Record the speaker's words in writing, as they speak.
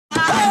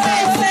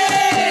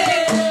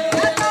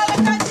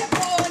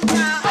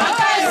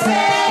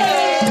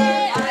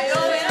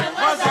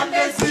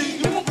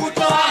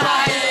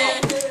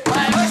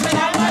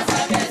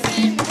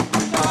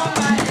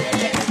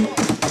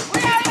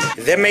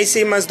They may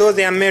seem as though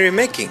they are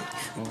merrymaking,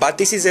 but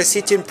this is a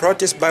sit-in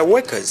protest by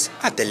workers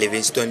at the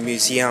Livingstone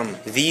Museum.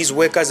 These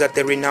workers at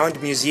the renowned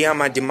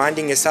museum are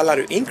demanding a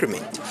salary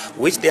increment,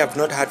 which they have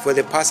not had for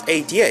the past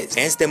 8 years.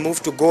 Hence, they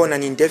move to go on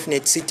an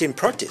indefinite sit-in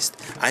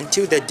protest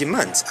until their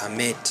demands are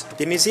met.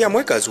 The museum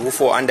workers, who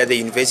fall under the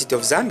University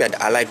of Zambia and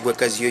Allied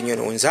Workers Union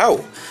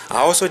UNZAO,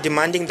 are also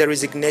demanding the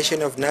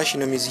resignation of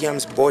National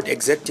Museum's Board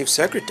Executive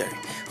Secretary,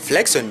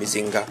 Flexon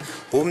Mizinga,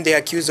 whom they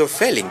accuse of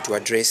failing to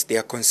address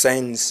their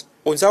concerns.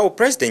 UNZAO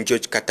President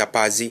George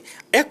Katapazi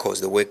echoes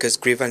the workers'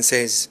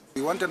 grievances.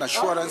 We want an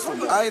assurance from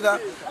either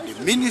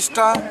the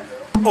minister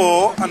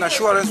or an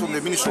assurance from the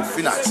Minister of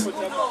Finance.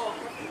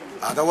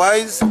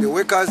 Otherwise, the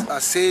workers are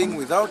saying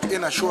without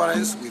any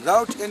assurance,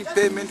 without any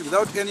payment,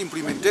 without any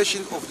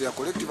implementation of their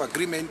collective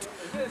agreement,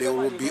 they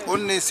will be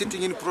only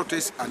sitting in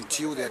protest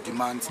until their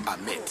demands are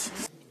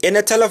met. In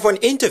a telephone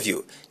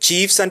interview,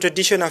 Chiefs and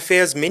Traditional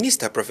Affairs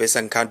Minister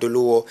Professor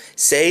Nkanduluo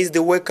says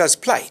the workers'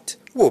 plight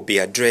will be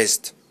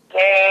addressed.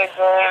 They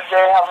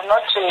have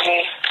not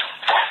really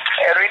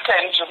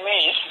written to me.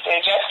 They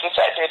just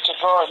decided to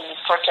go and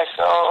protest.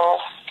 So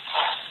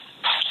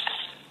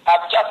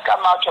I've just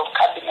come out of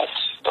cabinet.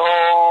 So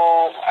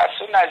as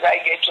soon as I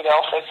get to the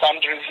office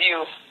and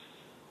review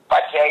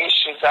what their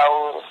issues,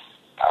 I'll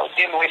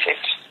deal with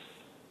it.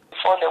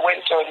 Before they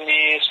went on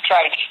the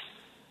strike,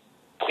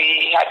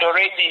 we had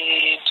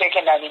already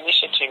taken an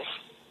initiative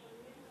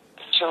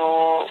to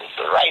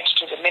write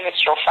to the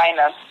Minister of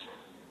Finance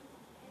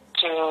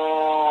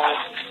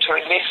to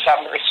release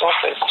some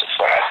resources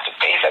for us to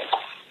pay them.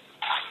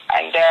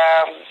 And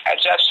I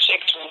just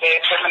checked with the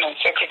permanent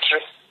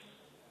secretary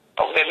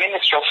of the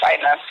Ministry of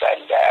Finance,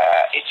 and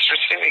it's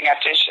receiving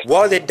attention.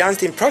 While they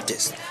danced in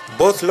protest,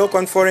 both local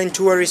and foreign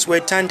tourists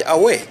were turned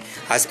away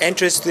as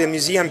entrance to the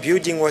museum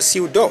building was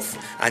sealed off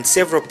and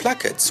several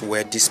placards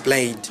were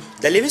displayed.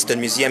 The Livingstone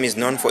Museum is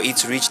known for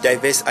its rich,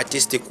 diverse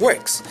artistic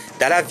works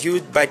that are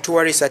viewed by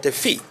tourists at a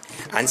fee,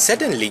 and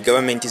certainly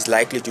government is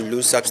likely to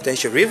lose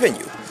substantial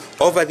revenue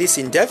over this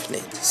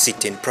indefinite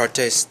sit-in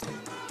protest.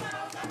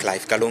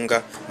 Clive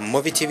Kalunga,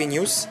 Muvi TV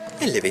News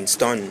in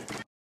Livingstone.